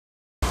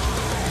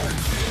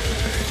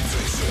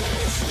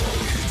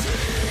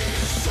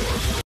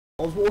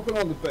I was walking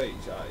on the beach,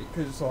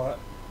 because like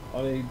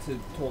I needed to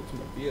talk to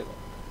my beard,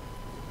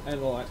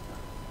 and like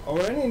I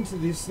ran into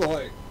this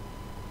like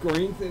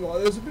green thing.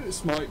 Like there's a bit of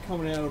smoke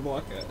coming out of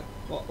like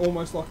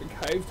almost like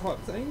a cave type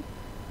thing,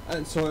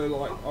 and so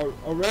like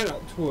I ran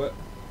up to it,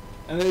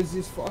 and there's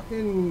this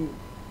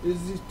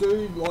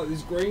dude, like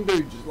this green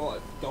dude, just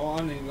like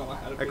dying, and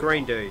like had a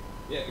green dude.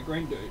 Yeah, a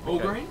green dude. All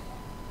green?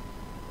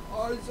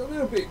 Oh, it's a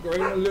little bit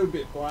green, a little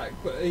bit black,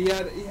 but he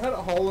had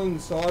a hole in the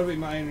side of him,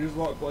 mate, and it was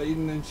like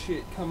bleeding and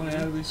shit coming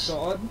out of his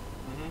side.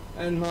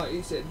 And like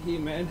he said, "Here,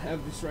 man,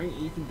 have this ring.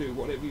 You can do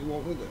whatever you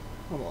want with it."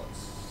 I'm like,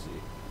 "Sick."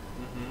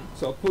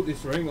 So I put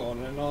this ring on,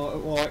 and I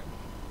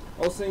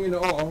was thinking,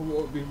 oh,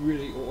 what would be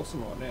really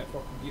awesome right now if I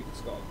could give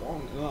this guy a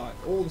bong. And like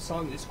all of a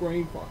sudden, this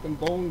green fucking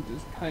bong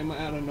just came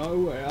out of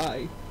nowhere.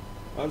 I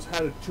just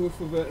had a chuff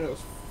of it, and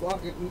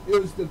it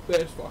was the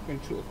best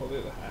fucking chuff I've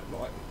ever had.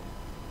 Like.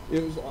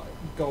 It was like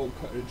gold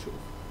coated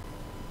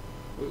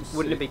chuff.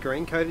 Wouldn't it be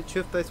green coated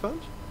chuff though,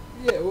 Sponge?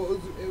 Yeah,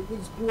 well, it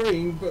was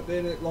green, but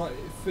then it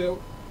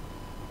felt,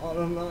 I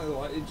don't know,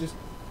 like it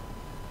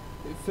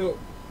felt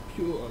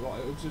pure,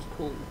 like it was just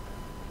cool.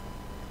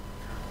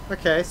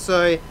 Okay,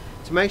 so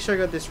to make sure I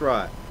got this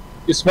right,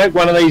 you smoked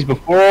one of these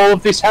before all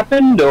of this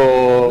happened,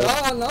 or?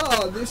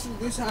 No,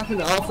 this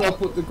happened after I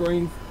put the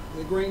green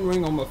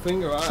ring on my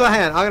finger. Right? So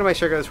hang on, I gotta make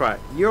sure I got this right.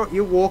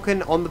 You're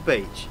walking on the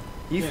beach.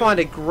 You find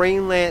a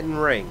green lantern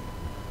ring,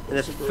 and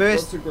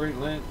What's a green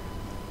lantern?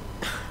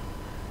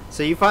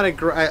 So you find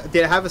did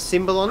it have a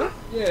symbol on it?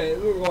 Yeah,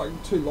 it looked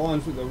like two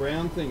lines with a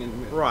round thing in the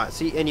middle. Right.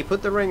 So and you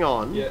put the ring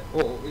on. Yeah.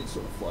 Or it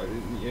sort of floated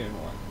in the air,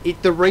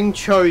 like. The ring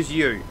chose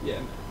you. Yeah.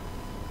 Man.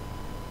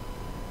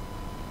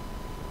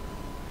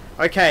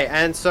 Okay,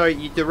 and so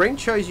the ring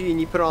chose you,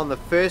 and you put it on. The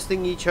first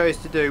thing you chose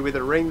to do with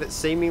a ring that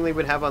seemingly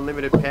would have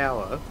unlimited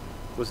power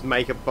was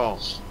make a bomb.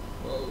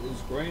 Well, it was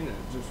green, and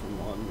it just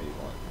reminded me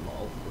like my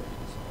old green.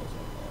 So I was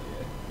like, oh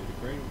yeah, a bit of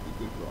green would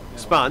be good right now.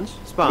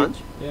 Sponge.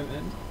 Yeah,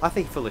 man. I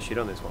think you're full of shit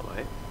on this one,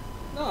 mate.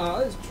 No,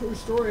 it's a true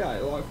story,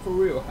 like for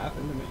real,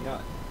 happened to me,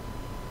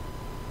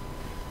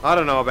 I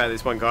don't know about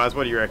this one, guys.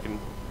 What do you reckon?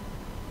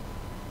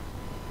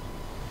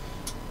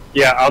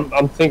 Yeah,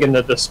 I'm thinking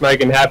that the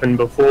smoking happened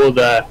before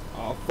the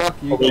fuck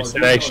you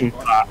hallucination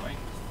part.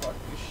 Fuck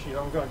this shit,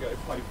 I'm gonna go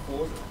play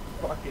Forza.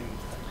 Fucking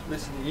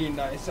listen to you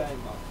naysaying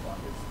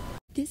motherfuckers.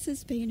 This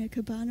has been a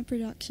Cabana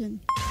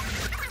production.